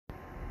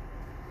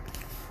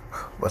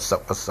What's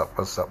up?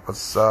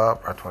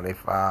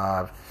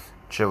 R25.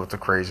 Chill with the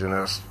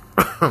craziness.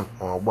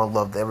 One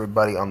love to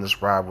everybody on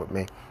this ride with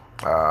me.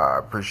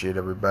 Appreciate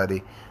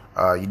everybody.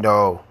 We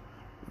gotta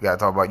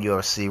talk about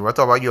UFC. We'll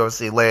talk about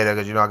UFC later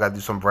because I gotta do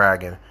some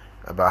bragging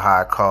about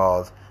how I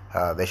called.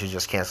 They should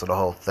just cancel the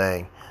whole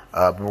thing.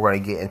 But we're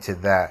gonna get into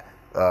that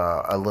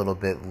a little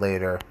bit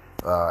later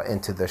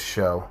into the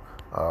show.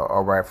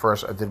 All right.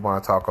 First, I did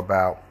want to talk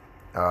about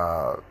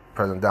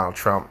President Donald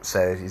Trump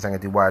said he's not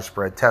going to do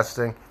widespread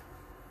testing.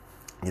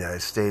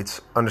 United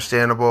States,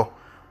 understandable,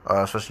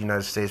 especially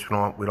United States.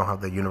 We don't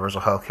have the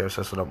universal health care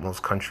system that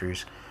most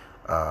countries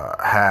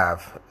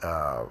have,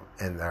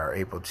 and are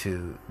able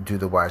to do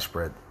the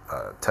widespread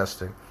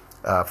testing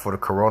for the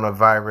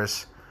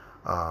coronavirus.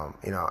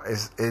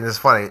 It's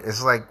funny.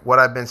 It's like what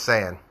I've been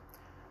saying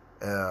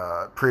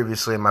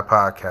previously in my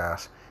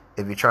podcast.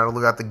 If you're trying to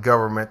look at the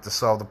government to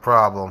solve the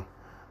problem,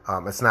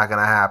 it's not going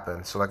to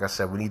happen. So like I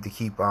said, we need to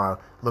keep on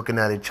looking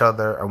at each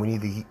other, and we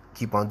need to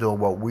keep on doing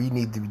what we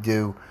need to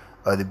do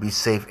to be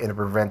safe and to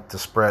prevent the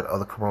spread of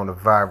the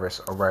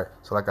coronavirus. All right.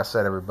 So like I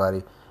said,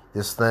 everybody,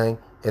 this thing,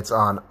 it's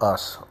on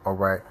us. All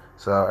right.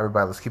 So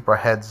everybody, let's keep our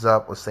heads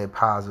up. Let's stay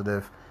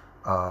positive.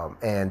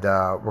 And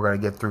we're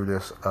going to get through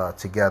this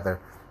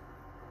together.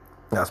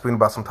 Now, speaking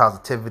about some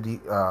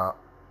positivity,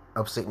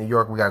 upstate New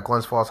York, we got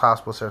Glens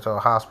Hospital,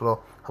 Saratoga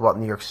Hospital. How about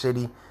New York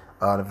City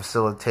to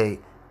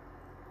facilitate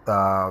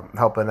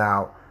helping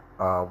out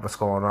what's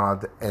going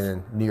on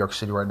in New York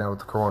City right now with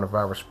the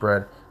coronavirus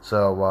spread.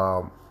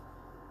 So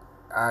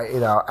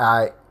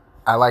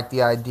I like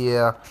the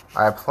idea.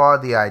 I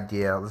applaud the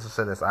idea. Let's just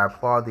say this. I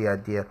applaud the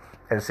idea.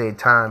 At the same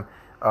time,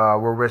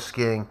 we're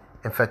risking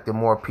infecting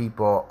more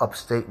people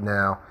upstate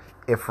now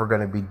if we're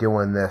going to be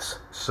doing this.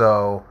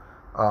 So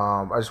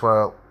I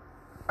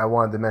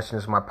wanted to mention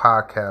this in my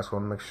podcast. I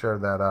want to make sure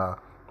that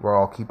we're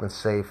all keeping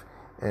safe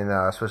and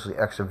especially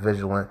extra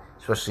vigilant,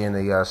 especially in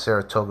the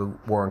Saratoga,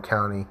 Warren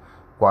County,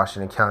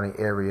 Washington County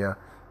area.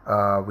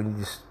 We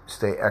need to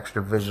stay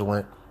extra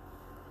vigilant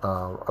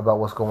about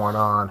what's going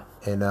on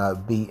and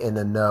be in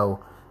the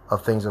know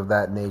of things of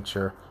that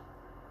nature.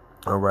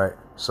 All right.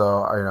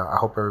 So I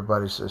hope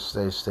everybody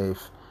stays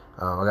safe.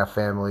 I got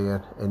family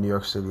in New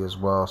York City as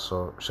well,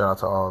 so shout out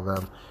to all of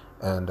them,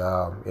 and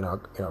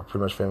pretty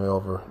much family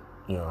over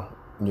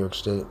New York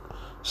State.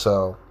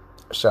 So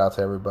shout out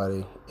to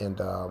everybody, and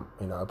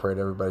I pray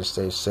that everybody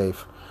stays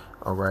safe.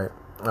 All right.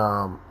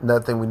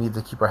 Another thing we need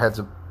to keep our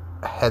heads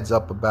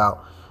up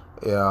about.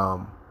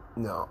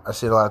 I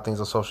see a lot of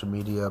things on social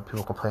media.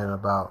 People complaining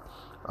about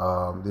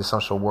the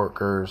essential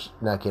workers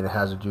not getting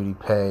hazard duty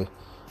pay,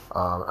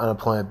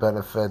 unemployment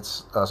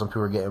benefits. Some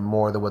people are getting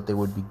more than what they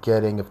would be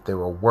getting if they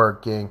were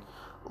working.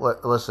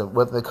 Listen,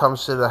 when it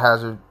comes to the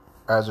hazard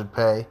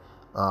pay,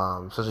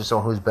 especially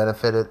someone who's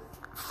benefited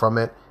from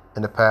it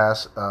in the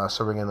past,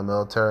 serving in the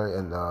military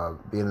and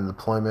being in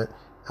deployment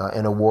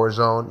in a war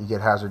zone, you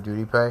get hazard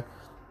duty pay.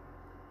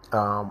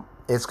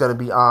 It's going to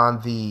be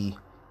on the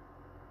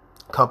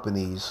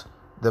companies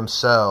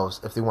themselves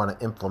if they want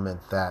to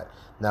implement that.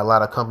 Now, a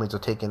lot of companies are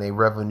taking a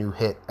revenue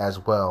hit as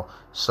well.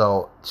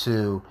 So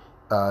to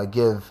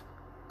give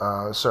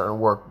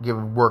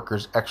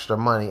workers extra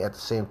money at the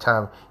same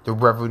time, the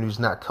revenue's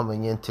not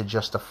coming in to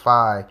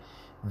justify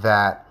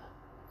that.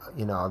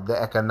 The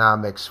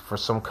economics for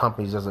some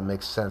companies doesn't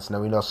make sense.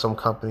 Now, we know some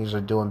companies are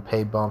doing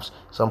pay bumps.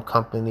 Some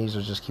companies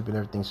are just keeping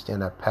everything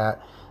stand at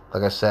pat.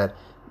 Like I said,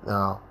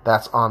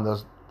 that's on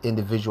those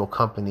individual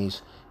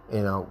companies,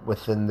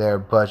 within their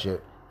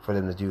budget for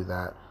them to do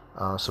that.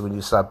 So we need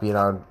to stop being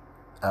on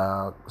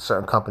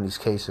certain companies'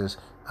 cases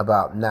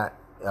about not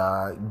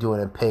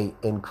doing a pay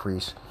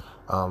increase.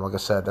 Like I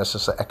said, that's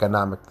just an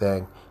economic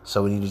thing.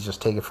 So we need to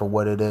just take it for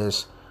what it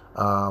is.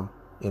 For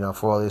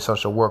all the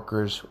essential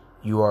workers,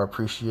 you are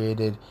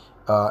appreciated,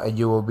 and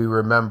you will be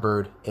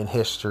remembered in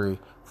history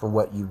for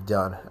what you've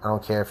done. I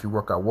don't care if you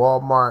work at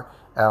Walmart.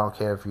 I don't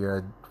care if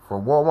you're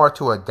from Walmart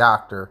to a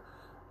doctor.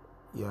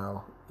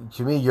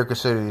 To me, you're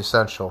considered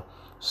essential.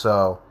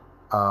 So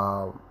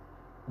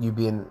you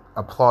being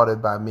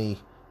applauded by me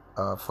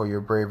for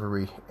your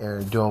bravery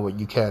and doing what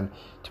you can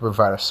to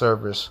provide a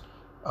service,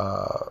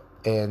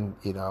 and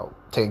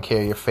taking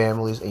care of your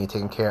families, and you're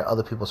taking care of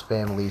other people's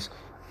families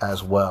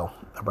as well.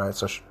 All right.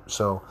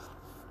 So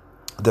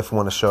I definitely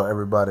want to show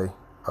everybody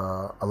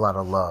a lot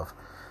of love.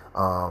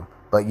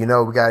 But we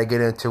got to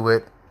get into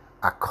it.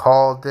 I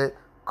called it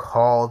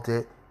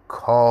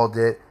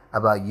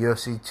about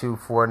UFC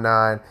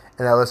 249.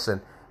 And now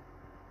listen,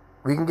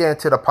 we can get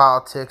into the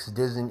politics,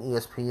 Disney,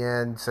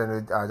 ESPN,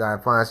 Senator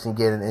Dianne Feinstein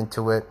getting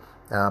into it.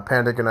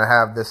 Apparently they're going to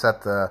have this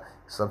at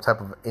some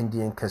type of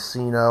Indian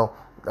casino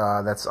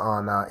that's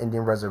on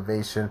Indian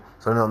reservation.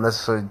 So they don't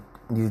necessarily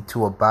need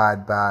to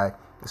abide by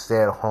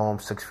stay at home,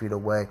 6 feet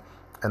away,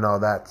 and all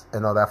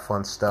that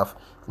fun stuff.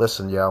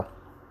 Listen, yo,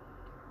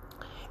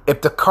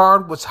 if the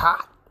card was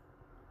hot,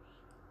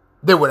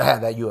 they would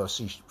have had that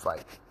UFC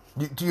fight.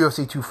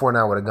 UFC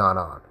 249 would have gone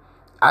on.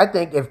 I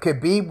think if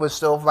Khabib was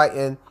still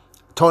fighting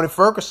Tony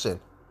Ferguson,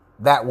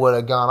 that would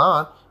have gone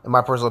on, in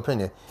my personal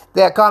opinion.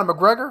 They had Conor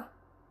McGregor.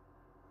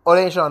 Oh,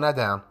 they ain't shutting that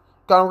down.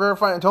 Conor McGregor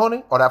fighting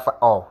Tony? Oh, that fight.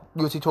 Oh,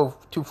 UFC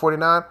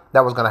 249?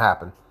 That was going to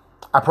happen.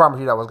 I promise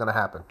you that was going to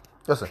happen.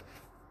 Listen,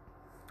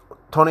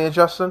 Tony and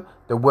Justin,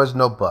 there was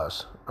no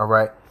buzz, all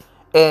right?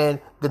 And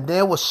the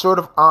nail was sort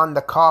of on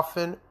the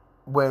coffin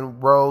when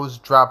Rose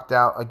dropped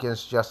out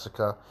against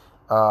Jessica.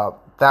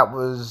 That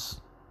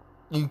was,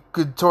 you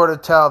could sort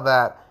of tell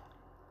that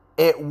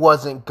it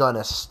wasn't going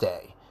to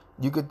stay.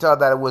 You could tell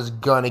that it was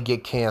going to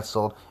get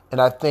canceled. And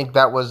I think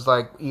that was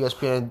like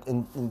ESPN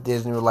and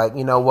Disney were like,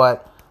 you know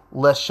what?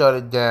 Let's shut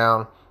it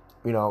down.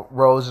 You know,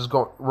 Rose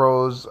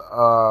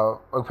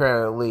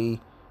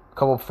apparently a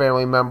couple of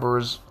family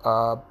members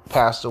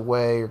passed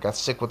away or got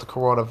sick with the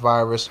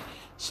coronavirus.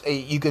 So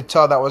you could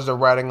tell that was the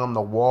writing on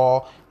the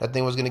wall. That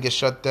thing was going to get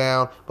shut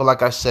down. But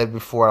like I said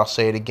before, I'll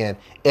say it again.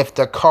 If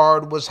the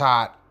card was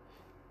hot,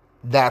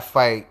 that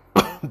fight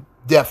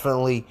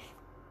definitely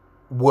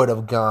would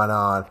have gone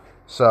on.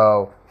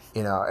 So,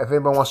 you know, if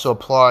anybody wants to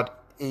applaud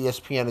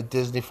ESPN and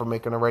Disney for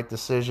making the right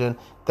decision,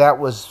 that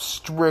was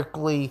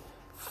strictly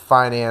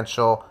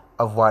financial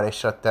of why they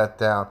shut that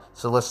down.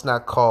 So let's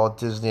not call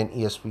Disney and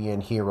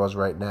ESPN heroes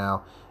right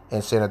now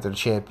and say that they're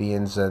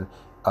champions and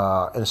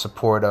in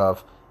support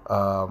of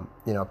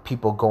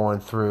people going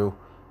through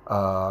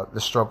the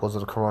struggles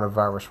of the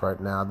coronavirus right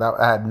now. That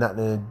had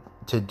nothing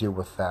to do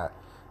with that.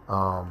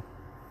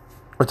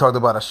 We talked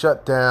about a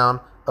shutdown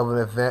of an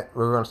event.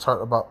 We're going to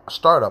talk about a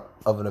startup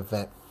of an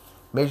event.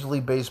 Major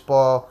League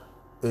Baseball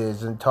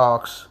is in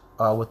talks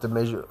with the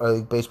Major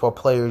League Baseball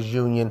Players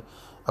Union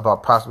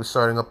about possibly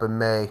starting up in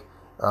May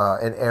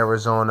in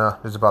Arizona.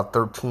 There's about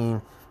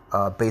 13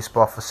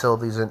 baseball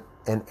facilities in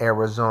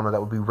Arizona that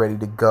would be ready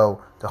to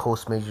go to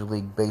host Major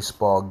League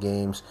Baseball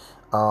games.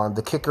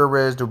 The kicker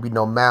is there will be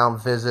no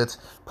mound visits.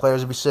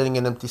 Players will be sitting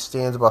in empty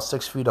stands about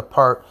 6 feet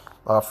apart.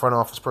 Front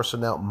office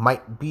personnel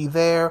might be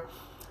there.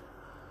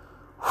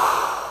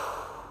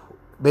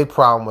 Big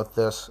problem with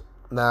this.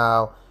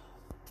 Now,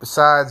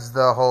 besides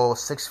the whole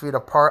 6 feet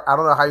apart, I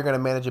don't know how you're going to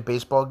manage a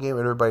baseball game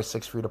and everybody's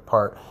 6 feet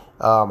apart.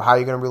 How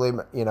you're going to relay,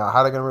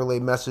 how they're going to relay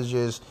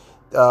messages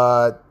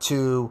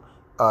to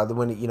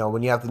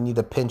when you have to need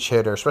a pinch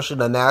hitter, especially in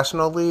the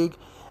National League.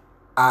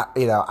 I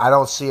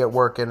don't see it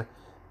working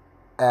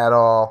at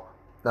all.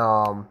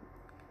 I'm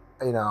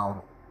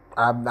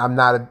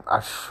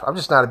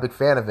just not a big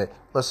fan of it.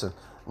 Listen,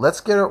 let's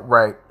get it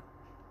right.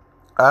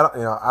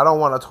 I don't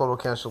want a total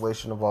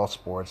cancellation of all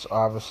sports.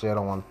 Obviously, I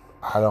don't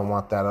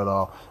want that at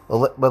all.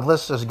 But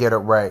let's just get it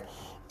right.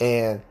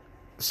 And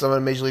some of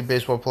the Major League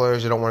Baseball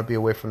players, they don't want to be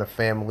away from their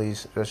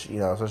families, especially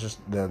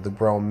the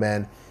grown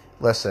men.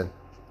 Listen,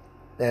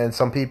 and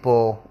some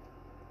people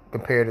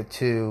compared it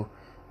to,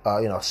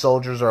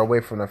 soldiers are away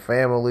from their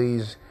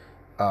families.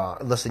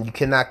 Listen, you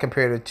cannot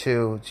compare it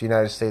to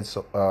United States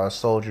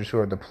soldiers who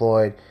are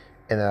deployed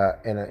in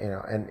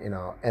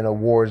a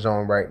war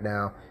zone right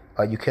now.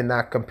 You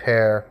cannot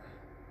compare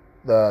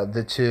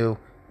the two.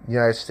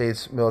 United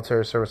States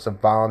military service to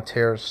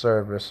volunteer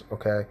service.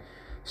 Okay,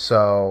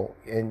 so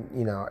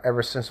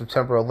ever since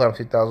September 11th,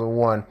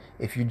 2001,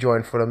 if you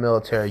join for the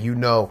military, you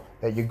know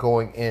that you're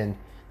going in,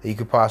 that you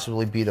could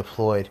possibly be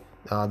deployed.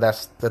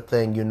 That's the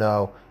thing,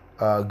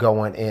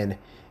 going in.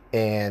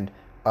 And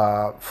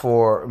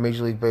for a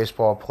Major League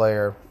Baseball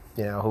player,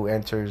 who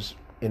enters,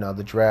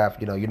 the draft,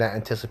 you're not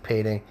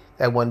anticipating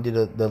that one day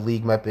the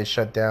league might be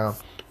shut down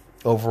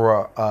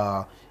over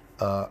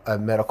a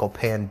medical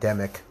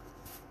pandemic.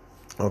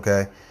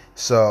 Okay,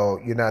 so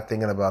you're not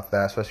thinking about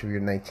that, especially if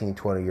you're 19,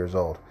 20 years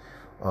old.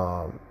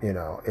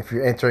 If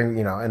you're entering,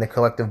 in a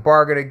collective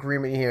bargaining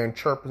agreement, you're hearing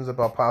chirpings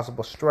about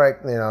possible strike,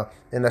 and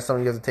that's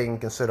something you have to take in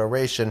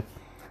consideration.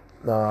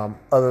 Other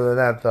than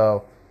that,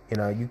 though,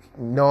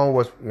 no one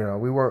was,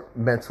 we weren't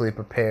mentally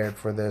prepared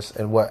for this,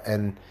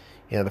 and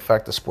the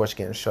fact that sports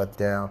getting shut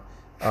down.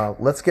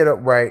 Let's get it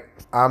right.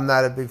 I'm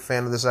not a big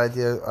fan of this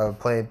idea of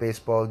playing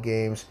baseball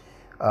games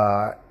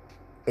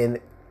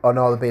on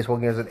all the baseball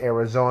games in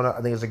Arizona.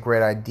 I think it's a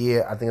great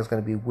idea. I think it's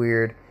going to be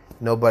weird.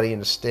 Nobody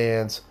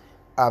understands.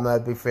 I'm not a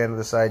big fan of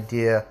this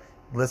idea.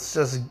 Let's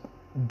just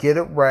get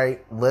it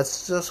right.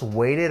 Let's just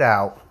wait it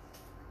out.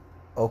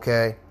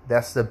 Okay?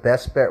 That's the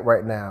best bet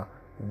right now.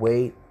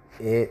 Wait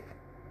it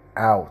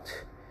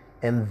out.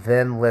 And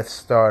then let's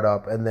start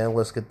up. And then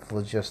let's get the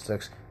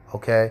logistics.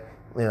 Okay?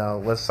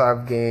 Let's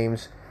have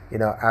games,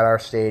 at our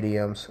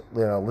stadiums.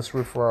 Let's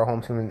root for our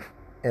home team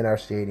in our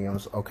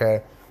stadiums.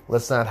 Okay?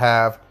 Let's not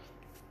have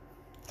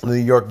the New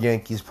York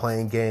Yankees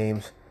playing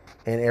games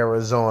in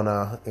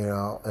Arizona,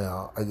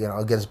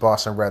 against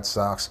Boston Red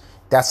Sox.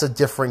 That's a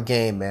different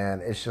game,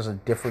 man. It's just a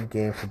different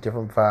game. It's a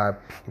different vibe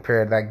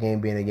compared to that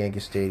game being at Yankee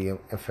Stadium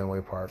in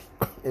Fenway Park.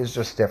 It's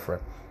just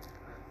different.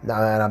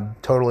 Now, and I'm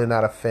totally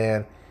not a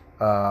fan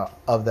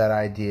of that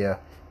idea.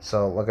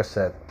 So, like I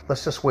said,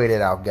 let's just wait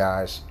it out,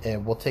 guys,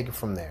 and we'll take it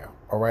from there.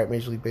 All right,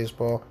 Major League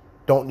Baseball?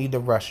 Don't need to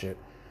rush it.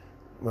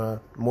 The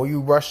more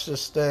you rush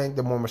this thing,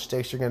 the more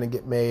mistakes you're going to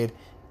get made,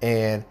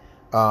 and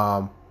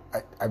I'm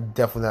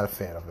definitely not a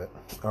fan of it.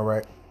 All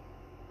right.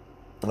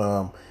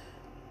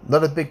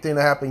 Another big thing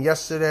that happened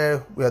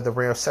yesterday, we had the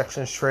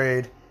Rams-Texans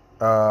trade.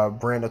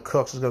 Brandon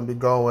Cooks is going to be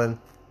going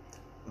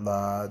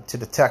to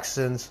the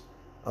Texans,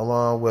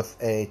 along with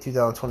a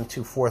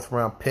 2022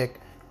 fourth-round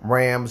pick.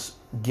 Rams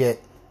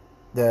get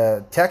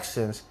the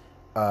Texans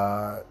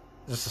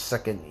just a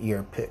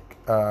second-round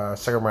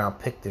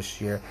pick this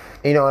year.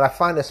 And, and I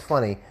find this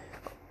funny,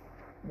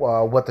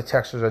 what the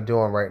Texans are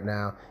doing right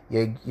now.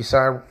 You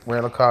signed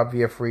Randall Cobb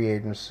via free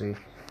agency.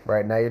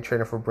 Right now, you're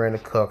trading for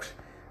Brandon Cooks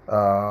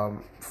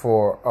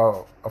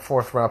for a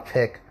fourth-round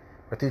pick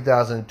for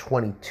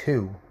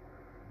 2022.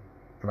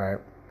 Right.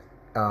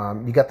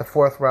 You got the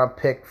fourth-round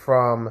pick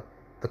from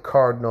the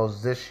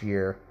Cardinals this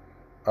year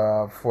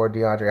for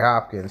DeAndre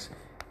Hopkins.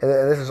 And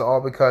this is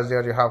all because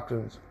DeAndre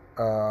Hopkins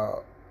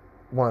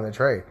won the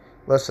trade.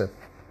 Listen,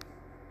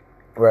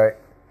 right?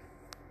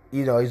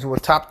 He's a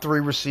top 3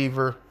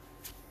 receiver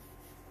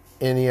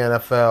in the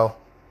NFL.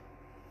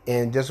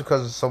 And just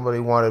because somebody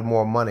wanted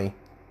more money,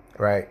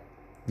 right,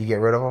 you get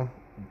rid of him?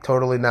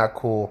 Totally not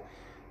cool.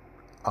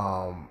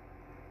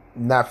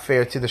 Not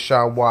fair to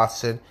Deshaun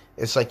Watson.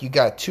 It's like you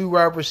got 2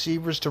 wide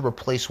receivers to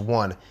replace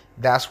 1.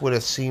 That's what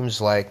it seems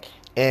like.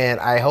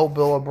 And I hope,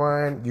 Bill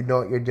O'Brien, you know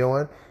what you're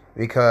doing,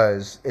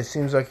 because it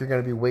seems like you're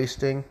going to be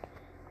wasting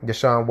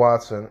Deshaun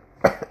Watson.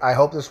 I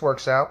hope this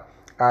works out.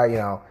 I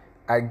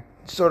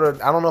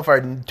don't know if I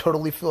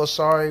totally feel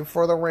sorry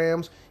for the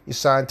Rams. You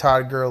signed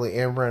Todd Gurley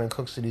and Brandon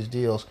Cooks to these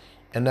deals,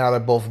 and now they're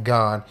both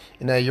gone.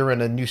 And now you're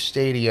in a new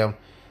stadium.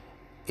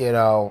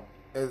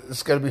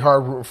 It's going to be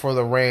hard rooting for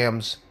the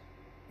Rams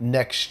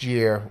next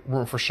year.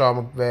 Rooting for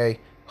Sean McVay.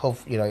 I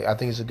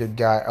think he's a good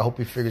guy. I hope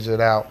he figures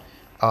it out.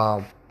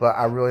 But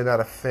I'm really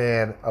not a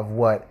fan of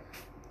what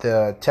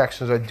the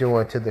Texans are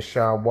doing to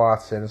Deshaun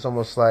Watson. It's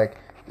almost like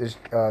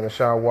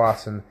Deshaun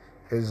Watson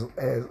is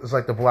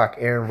like the black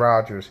Aaron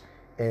Rodgers.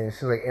 And it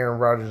seems like Aaron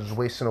Rodgers is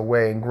wasting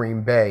away in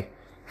Green Bay.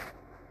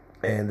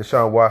 And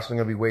Deshaun Watson is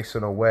going to be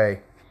wasting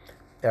away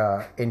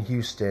in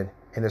Houston.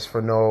 And it's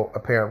for no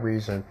apparent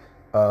reason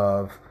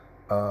of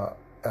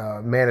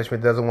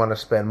management doesn't want to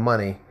spend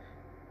money.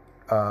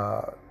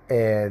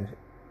 And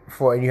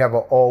you have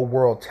an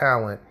all-world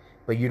talent,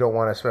 but you don't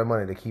want to spend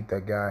money to keep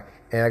that guy.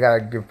 And I got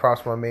to give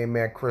props to my main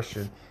man,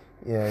 Christian.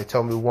 He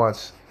told me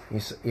once,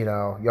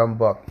 young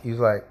buck, he's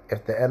like,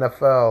 if the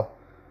NFL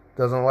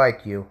doesn't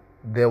like you,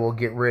 they will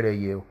get rid of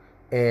you.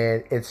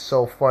 And it's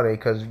so funny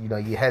because,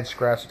 you head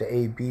scratched the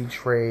AB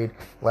trade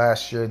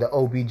last year, the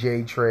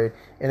OBJ trade.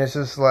 And it's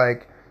just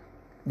like,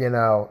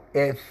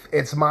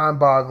 it's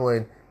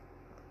mind-boggling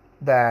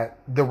that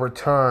the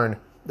return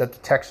that the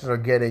Texans are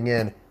getting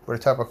in for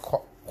the type of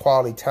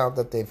quality talent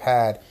that they've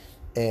had.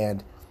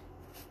 And,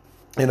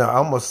 I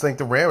almost think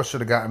the Rams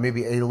should have gotten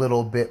maybe a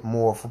little bit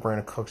more for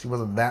Brandon Cooks. He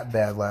wasn't that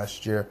bad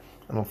last year,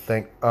 I don't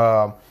think.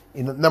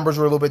 Numbers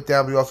were a little bit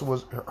down, but he also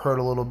was hurt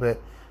a little bit.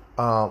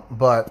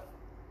 But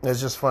it's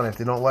just funny. If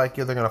they don't like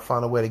you, they're going to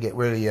find a way to get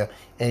rid of you.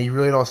 And you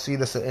really don't see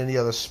this in any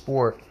other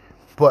sport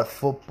but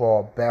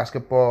football.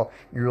 Basketball,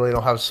 you really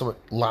don't have so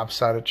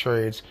lopsided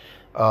trades.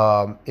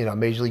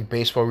 Major League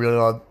Baseball really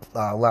don't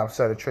have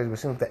lopsided trades. But it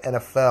seems like the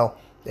NFL,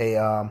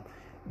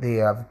 they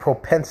have a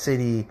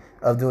propensity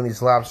of doing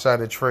these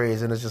lopsided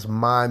trades, and it's just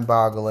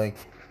mind-boggling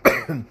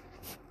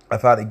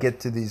of how to get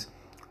to these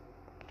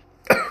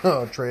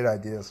trade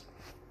ideas.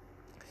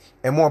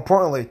 And more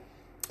importantly,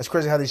 it's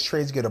crazy how these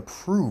trades get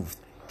approved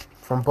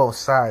from both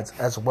sides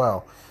as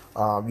well.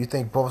 You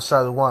think both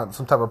sides want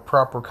some type of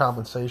proper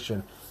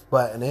compensation,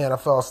 but in the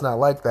NFL, it's not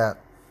like that.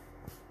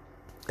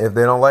 If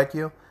they don't like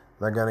you,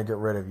 they're going to get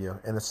rid of you.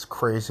 And it's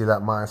crazy,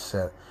 that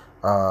mindset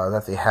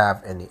that they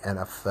have in the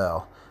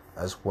NFL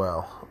as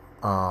well.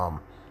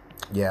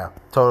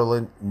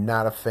 Totally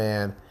not a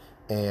fan.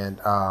 And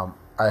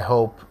I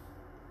hope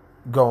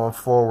going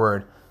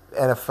forward, the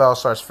NFL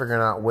starts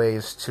figuring out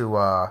ways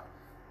to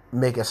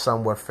make it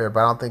somewhat fair. But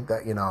I don't think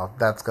that,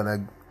 that's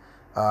going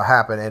to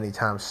happen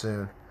anytime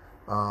soon.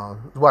 I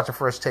was watching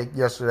First Take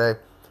yesterday.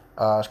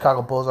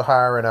 Chicago Bulls are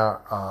hiring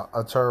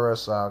a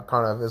tourist,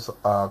 Carnazovas.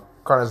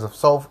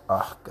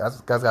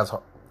 Guy's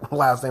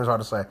last name's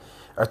hard to say.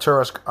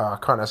 Arturas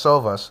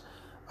Carnazovas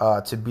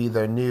to be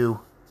their new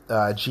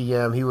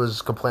GM. He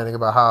was complaining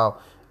about how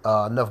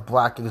enough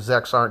black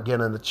execs aren't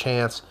getting the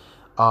chance.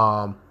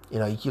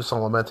 He keeps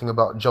on lamenting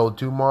about Joe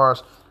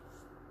Dumars.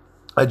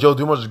 Joe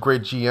Dumars is a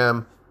great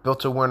GM.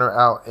 Built a winner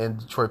out in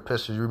Detroit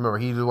Pistons. You remember,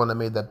 he's the one that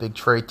made that big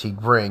trade to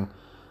bring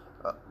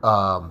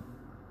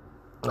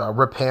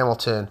Rip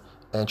Hamilton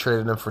and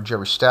traded him for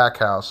Jerry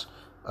Stackhouse.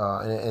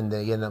 And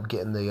they ended up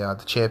getting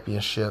the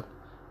championship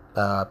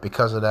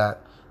because of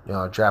that.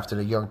 Drafted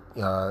a young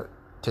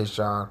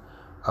Tayshaun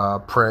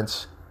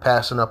Prince,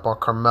 passing up on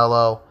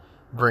Carmelo,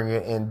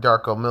 bringing in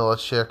Darko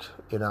Milicic.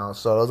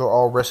 So those are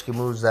all risky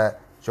moves that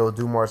Joe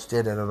Dumars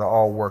did, and it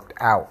all worked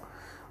out.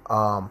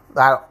 I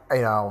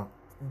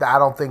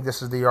don't think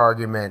this is the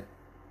argument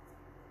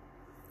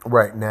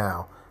right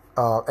now.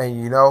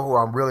 And you know who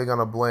I'm really going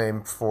to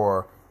blame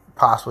for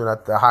possibly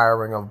not the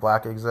hiring of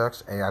black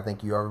execs? And I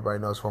think everybody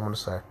knows who I'm going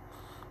to say.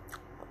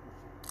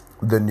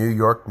 The New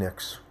York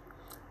Knicks.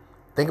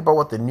 Think about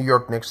what the New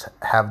York Knicks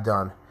have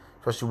done,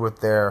 especially with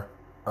their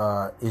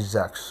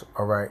execs.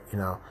 All right,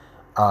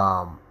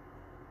 I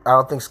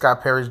don't think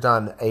Scott Perry's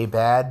done a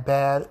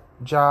bad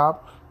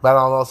job, but I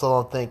also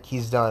don't think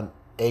he's done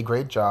a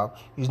great job.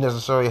 He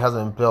necessarily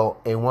hasn't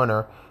built a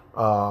winner. A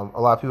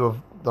lot of people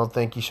don't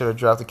think he should have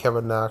drafted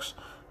Kevin Knox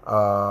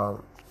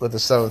with the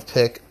 7th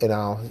pick.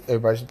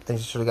 Everybody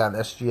thinks he should have gotten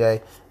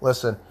SGA.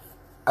 Listen,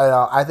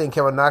 I think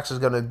Kevin Knox is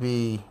going to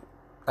be.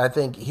 I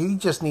think he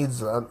just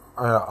needs a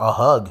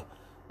hug,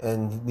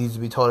 and he needs to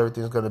be told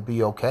everything's going to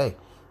be okay.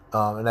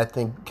 And I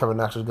think Kevin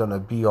Knox is going to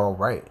be all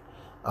right.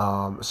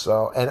 And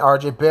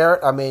RJ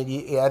Barrett, I mean,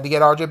 you had to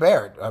get RJ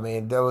Barrett. I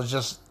mean, that was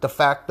just the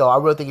fact, though. I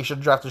really think you should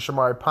have drafted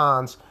Shamari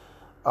Pons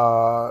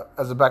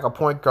as a backup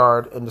point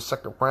guard in the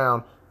 2nd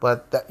round.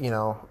 But that,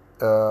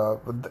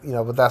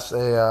 but that's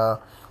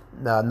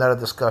another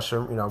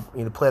discussion.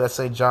 You play at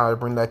St. John,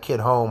 bring that kid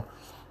home.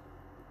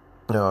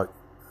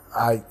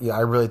 I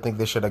really think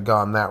they should have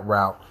gone that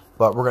route.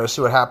 But we're gonna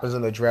see what happens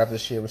in the draft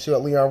this year. We'll see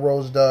what Leon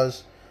Rose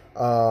does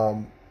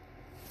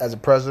as a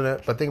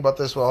president. But think about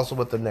this also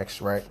with the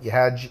Knicks, right? You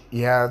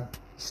had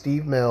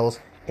Steve Mills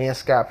and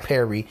Scott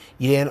Perry.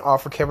 You didn't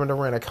offer Kevin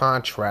Durant a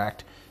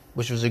contract,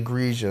 which was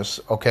egregious.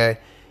 Okay.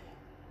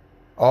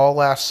 All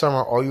last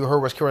summer, all you heard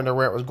was Kevin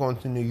Durant was going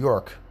to New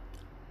York.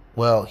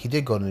 Well, he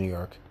did go to New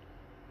York.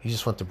 He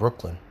just went to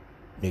Brooklyn,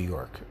 New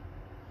York.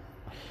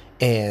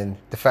 And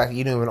the fact that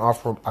you didn't even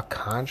offer him a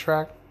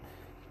contract,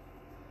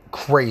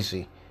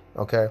 crazy,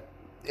 okay?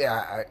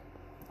 Yeah,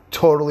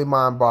 totally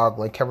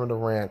mind-boggling. Kevin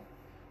Durant,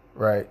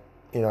 right?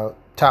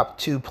 Top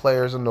 2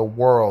 players in the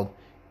world,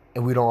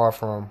 and we don't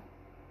offer him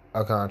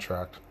a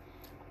contract.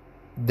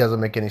 Doesn't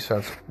make any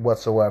sense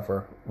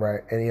whatsoever,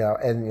 right? And you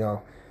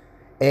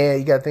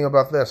got to think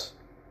about this.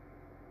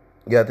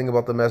 You got to think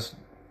about the mess,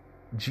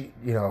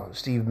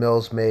 Steve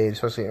Mills made,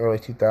 especially in the early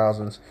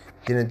 2000s.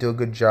 Didn't do a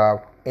good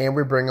job, and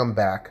we bring him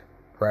back.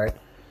 Right,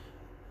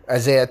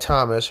 Isaiah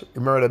Thomas.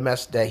 Remember the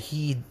mess that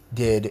he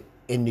did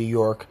in New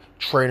York,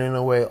 trading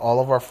away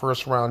all of our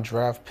 1st-round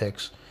draft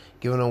picks,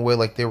 giving them away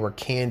like they were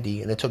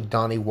candy, and it took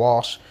Donnie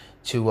Walsh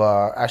to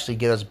actually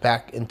get us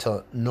back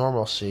into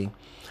normalcy.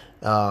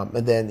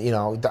 And then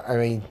I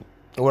mean,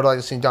 I would like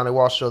to see Donnie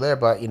Walsh still there,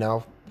 but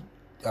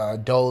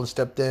Dolan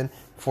stepped in,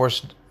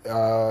 forced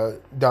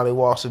Donnie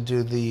Walsh to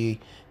do the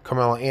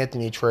Carmelo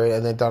Anthony trade,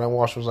 and then Donnie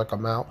Walsh was like,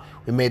 I'm out.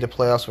 We made the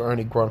playoffs with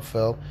Ernie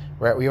Grunfeld,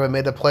 right? We haven't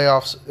made the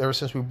playoffs ever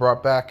since we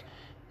brought back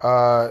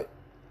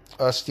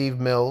Steve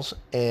Mills,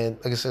 and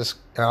like I said,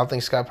 I don't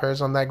think Scott Perry's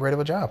done that great of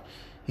a job.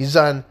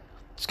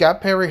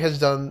 Scott Perry has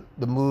done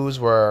the moves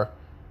where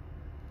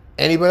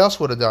anybody else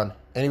would have done.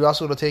 Anybody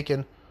else would have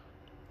taken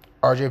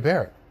RJ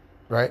Barrett,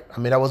 right? I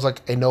mean, that was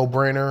like a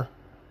no-brainer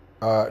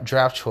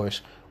draft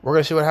choice. We're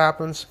going to see what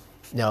happens.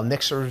 Now,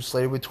 Knicks are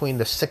slated between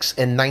the 6th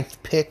and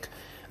 9th pick.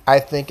 I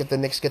think if the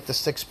Knicks get the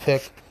 6th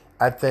pick,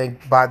 I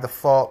think by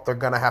default they're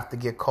going to have to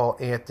get Cole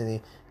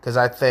Anthony, because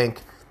I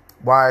think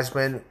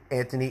Wiseman,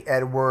 Anthony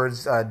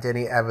Edwards,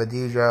 Denny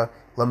Avdija,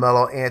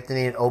 LaMelo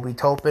Anthony, and Obi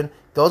Toppin,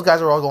 those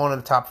guys are all going in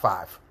the top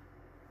 5.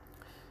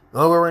 The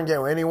only way we're going to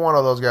get any one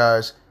of those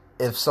guys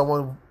if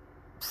someone,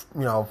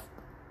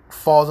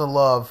 falls in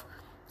love,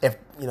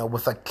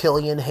 with a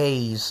Killian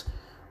Hayes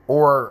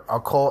or a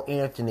Cole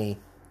Anthony.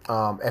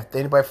 If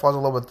anybody falls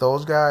in love with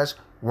those guys,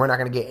 we're not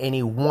going to get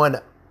any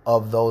one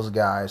of those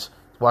guys.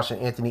 Watching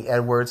Anthony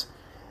Edwards,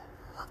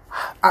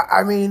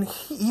 I mean,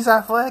 he's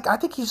athletic. I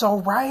think he's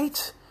all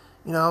right.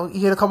 He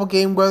had a couple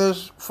game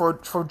winners for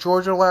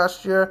Georgia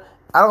last year.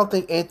 I don't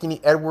think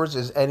Anthony Edwards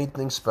is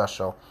anything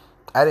special.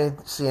 I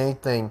didn't see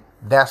anything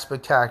that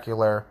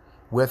spectacular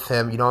with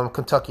him. I'm a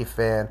Kentucky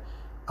fan.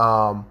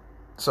 So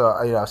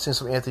I've seen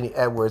some Anthony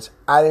Edwards.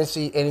 I didn't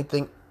see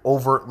anything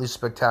overtly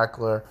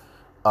spectacular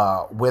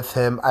with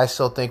him. I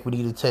still think we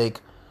need to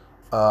take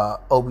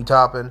Obi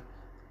Toppin.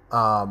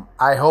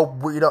 I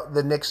hope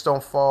the Knicks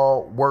don't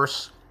fall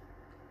worse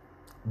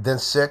than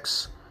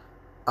 6.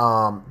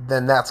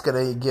 Then that's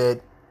gonna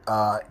get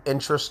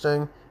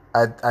interesting.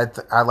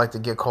 I'd like to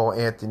get Cole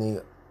Anthony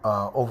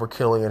over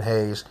Killian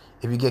Hayes.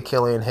 If you get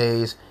Killian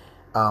Hayes,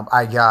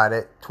 I got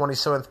it.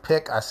 27th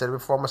pick. I said it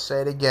before. I'm gonna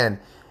say it again.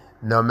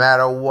 No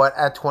matter what,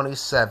 at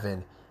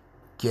 27,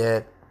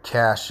 get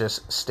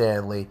Cassius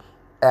Stanley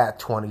at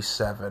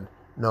 27.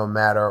 No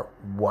matter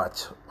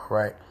what. All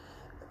right.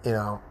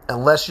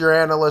 Unless your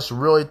analysts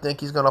really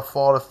think he's going to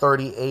fall to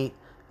 38,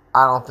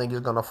 I don't think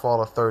he's going to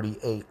fall to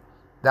 38.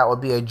 That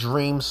would be a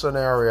dream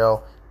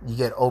scenario. You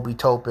get Obi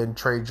Toppin,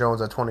 Trey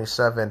Jones at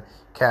 27,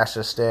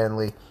 Cassius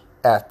Stanley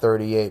at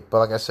 38. But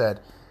like I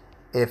said,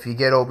 if you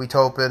get Obi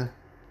Toppin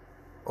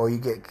or you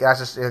get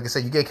Cassius, like I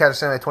said, you get Cassius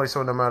Stanley at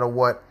 27 no matter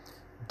what.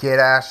 Get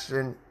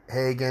Ashton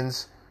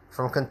Higgins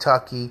from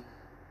Kentucky.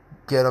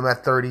 Get him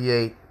at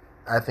 38.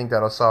 I think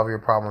that'll solve your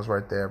problems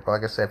right there. But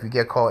like I said, if you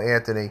get Cole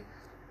Anthony,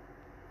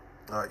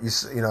 or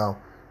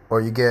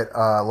you get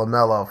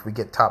LaMelo, if we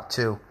get top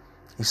 2,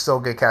 you still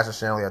get Cassius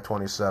Stanley at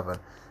 27,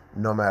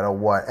 no matter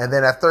what. And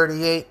then at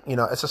 38,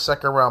 it's a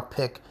 2nd round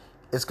pick.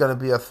 It's going to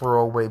be a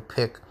throwaway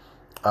pick,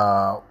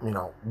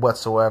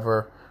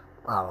 whatsoever.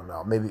 I don't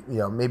know.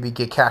 Maybe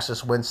get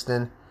Cassius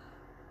Winston,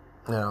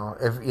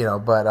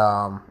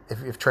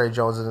 if Trey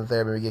Jones isn't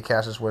there, maybe get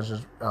Cassius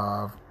Winston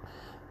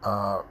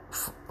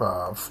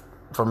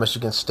from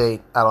Michigan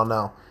State. I don't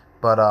know,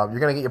 but you're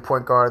gonna get your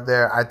point guard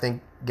there. I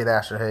think get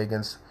Asher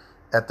Higgins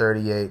at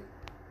 38.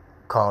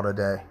 Call it a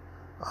day,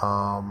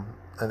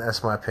 and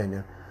that's my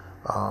opinion.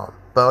 But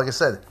like I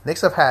said,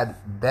 Knicks have had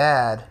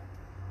bad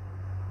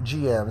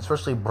GMs,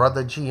 especially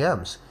brother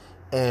GMs,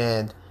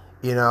 and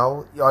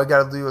all you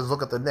got to do is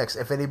look at the Knicks.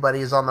 If anybody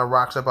is on the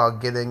rocks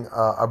about getting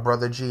a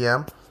brother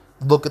GM,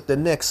 look at the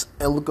Knicks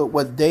and look at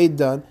what they've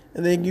done,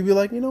 and then you'll be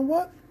like, you know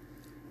what?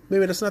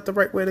 Maybe that's not the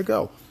right way to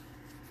go.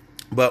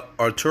 But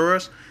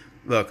Arturas,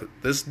 look,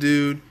 this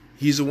dude,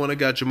 he's the one that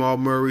got Jamal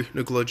Murray,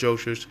 Nikola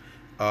Jokic,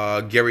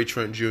 Gary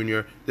Trent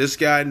Jr. This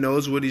guy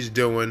knows what he's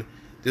doing.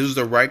 This was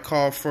the right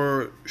call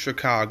for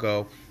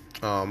Chicago.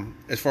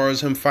 As far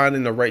as him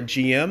finding the right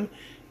GM,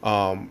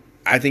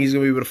 I think he's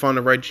going to be able to find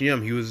the right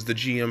GM. He was the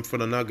GM for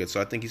the Nuggets, so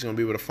I think he's going to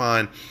be able to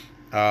find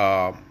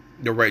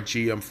the right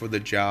GM for the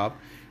job.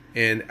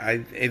 And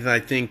I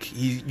think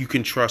you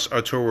can trust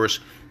Arturas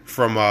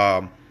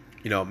from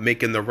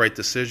making the right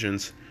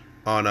decisions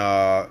on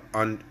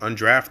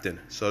drafting.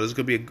 So this is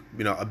going to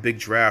be a big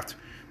draft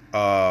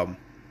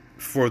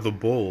for the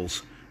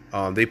Bulls.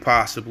 They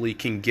possibly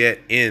can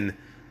get in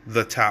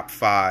the top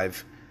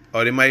 5,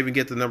 or they might even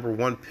get the number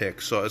 1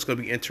 pick. So it's going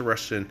to be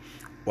interesting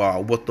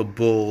what the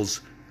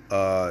Bulls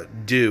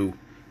do,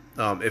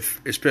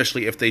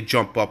 especially if they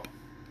jump up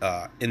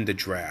in the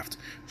draft.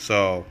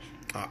 So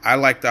I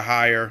like the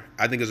hire.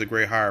 I think it's a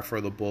great hire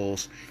for the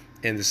Bulls,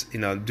 and this,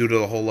 due to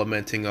the whole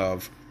lamenting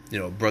of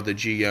brother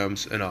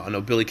GMs, and I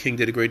know Billy King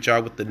did a great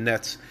job with the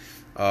Nets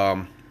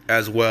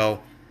as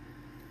well.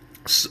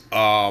 So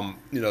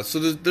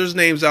there's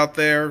names out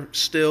there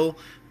still,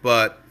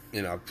 but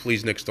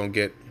please Knicks don't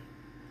get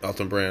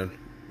Elton Brand.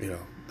 I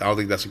don't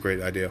think that's a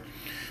great idea.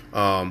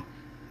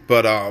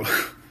 But I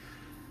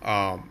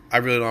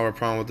really don't have a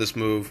problem with this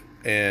move,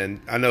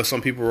 and I know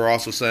some people were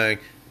also saying,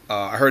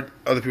 I heard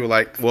other people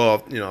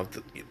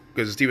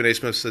because Stephen A.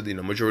 Smith said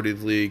majority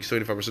of the league,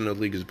 75% of the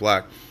league is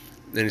black.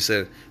 Then he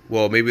said,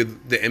 well, maybe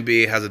the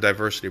NBA has a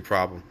diversity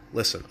problem.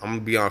 Listen, I'm going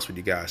to be honest with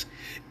you guys.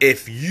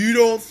 If you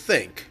don't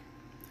think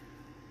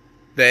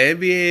the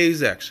NBA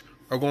execs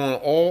are going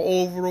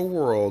all over the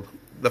world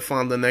to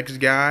find the next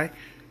guy,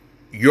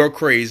 you're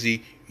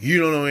crazy. You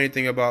don't know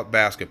anything about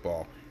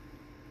basketball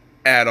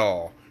at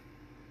all.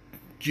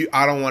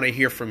 I don't want to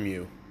hear from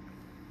you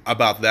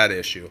about that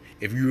issue.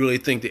 If you really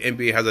think the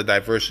NBA has a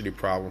diversity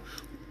problem,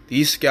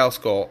 these scouts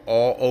go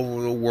all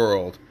over the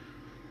world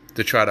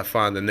to try to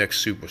find the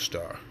next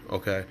superstar.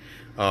 Okay,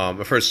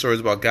 I've heard stories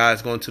about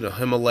guys going to the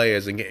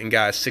Himalayas and getting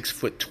guys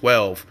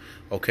 6'12",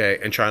 okay,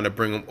 and trying to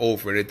bring them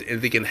over.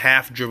 If they can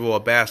half dribble a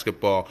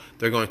basketball,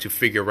 they're going to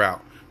figure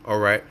out. All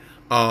right,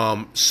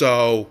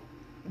 so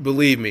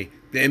believe me,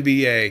 the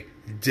NBA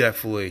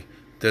definitely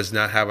does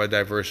not have a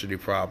diversity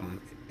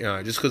problem.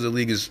 Just because the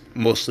league is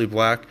mostly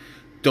black,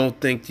 don't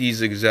think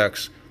these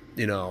execs,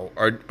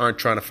 aren't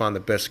trying to find the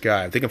best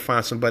guy. If they can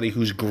find somebody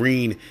who's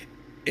green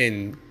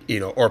and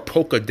or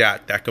polka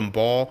dot that can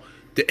ball,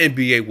 the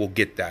NBA will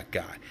get that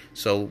guy.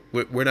 So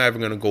we're not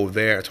even going to go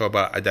there and talk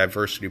about a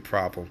diversity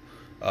problem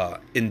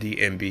in the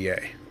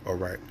NBA. All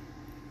right.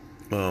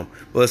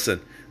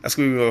 Listen, that's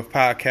going to be a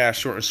podcast,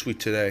 short and sweet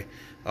today.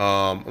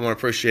 I want to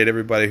appreciate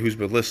everybody who's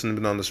been listening,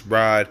 been on this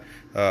ride.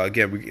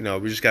 Again,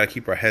 we just got to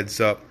keep our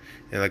heads up.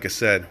 And like I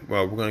said,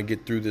 we're going to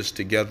get through this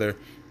together.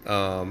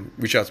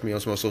 Reach out to me on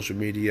some social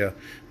media.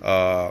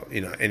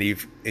 Any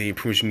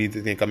improvements you need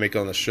to think I make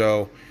on the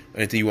show,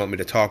 anything you want me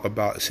to talk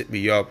about, just hit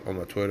me up on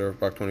my Twitter,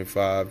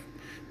 Rock25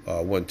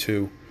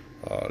 12.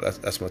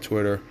 That's my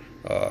Twitter.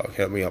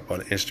 Hit me up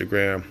on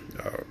Instagram,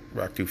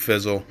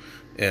 Rock2Fizzle.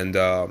 And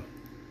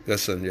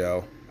listen,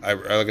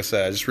 like I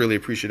said, I just really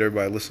appreciate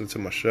everybody listening to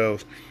my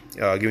shows,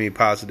 giving me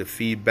positive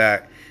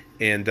feedback,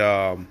 and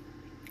I'm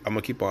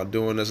gonna keep on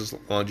doing this as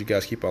long as you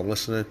guys keep on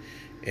listening.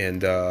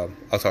 And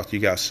I'll talk to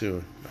you guys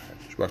soon.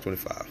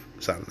 Rock25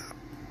 signing out.